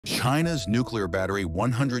China's nuclear battery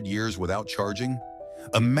 100 years without charging?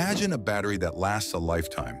 Imagine a battery that lasts a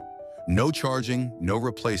lifetime. No charging, no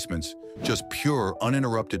replacements, just pure,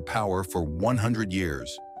 uninterrupted power for 100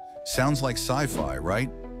 years. Sounds like sci-fi,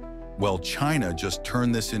 right? Well, China just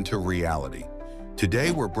turned this into reality.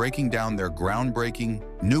 Today, we're breaking down their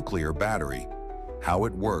groundbreaking nuclear battery, how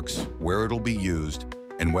it works, where it'll be used,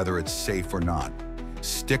 and whether it's safe or not.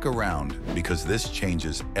 Stick around because this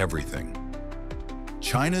changes everything.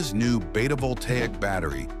 China's new beta-voltaic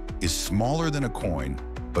battery is smaller than a coin,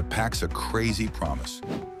 but packs a crazy promise.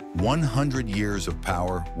 100 years of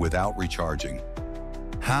power without recharging.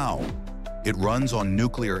 How? It runs on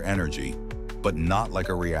nuclear energy, but not like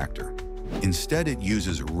a reactor. Instead, it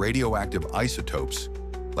uses radioactive isotopes,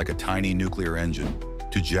 like a tiny nuclear engine,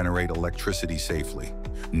 to generate electricity safely.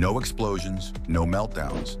 No explosions, no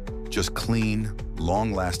meltdowns, just clean,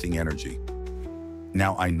 long-lasting energy.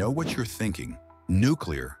 Now, I know what you're thinking.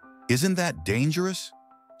 Nuclear, isn't that dangerous?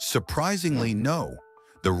 Surprisingly, no.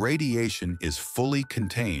 The radiation is fully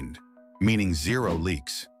contained, meaning zero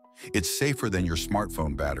leaks. It's safer than your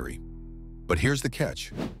smartphone battery. But here's the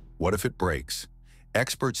catch. What if it breaks?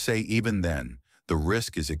 Experts say even then, the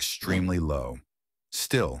risk is extremely low.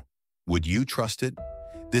 Still, would you trust it?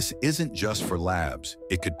 This isn't just for labs.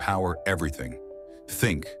 It could power everything.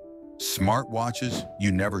 Think, smartwatches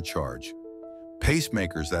you never charge,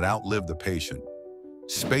 pacemakers that outlive the patient,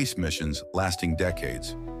 space missions lasting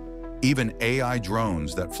decades, even AI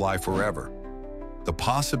drones that fly forever. The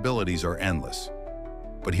possibilities are endless.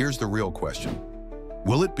 But here's the real question.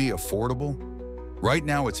 Will it be affordable? Right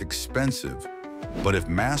now it's expensive, but if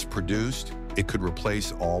mass-produced, it could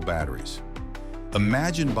replace all batteries.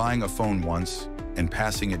 Imagine buying a phone once and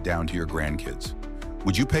passing it down to your grandkids.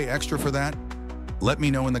 Would you pay extra for that? Let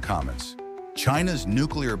me know in the comments. China's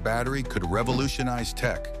nuclear battery could revolutionize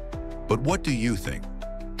tech. But what do you think?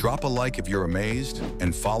 Drop a like if you're amazed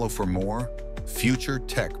and follow for more future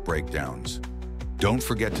tech breakdowns. Don't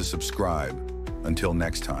forget to subscribe. Until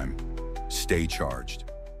next time, stay charged.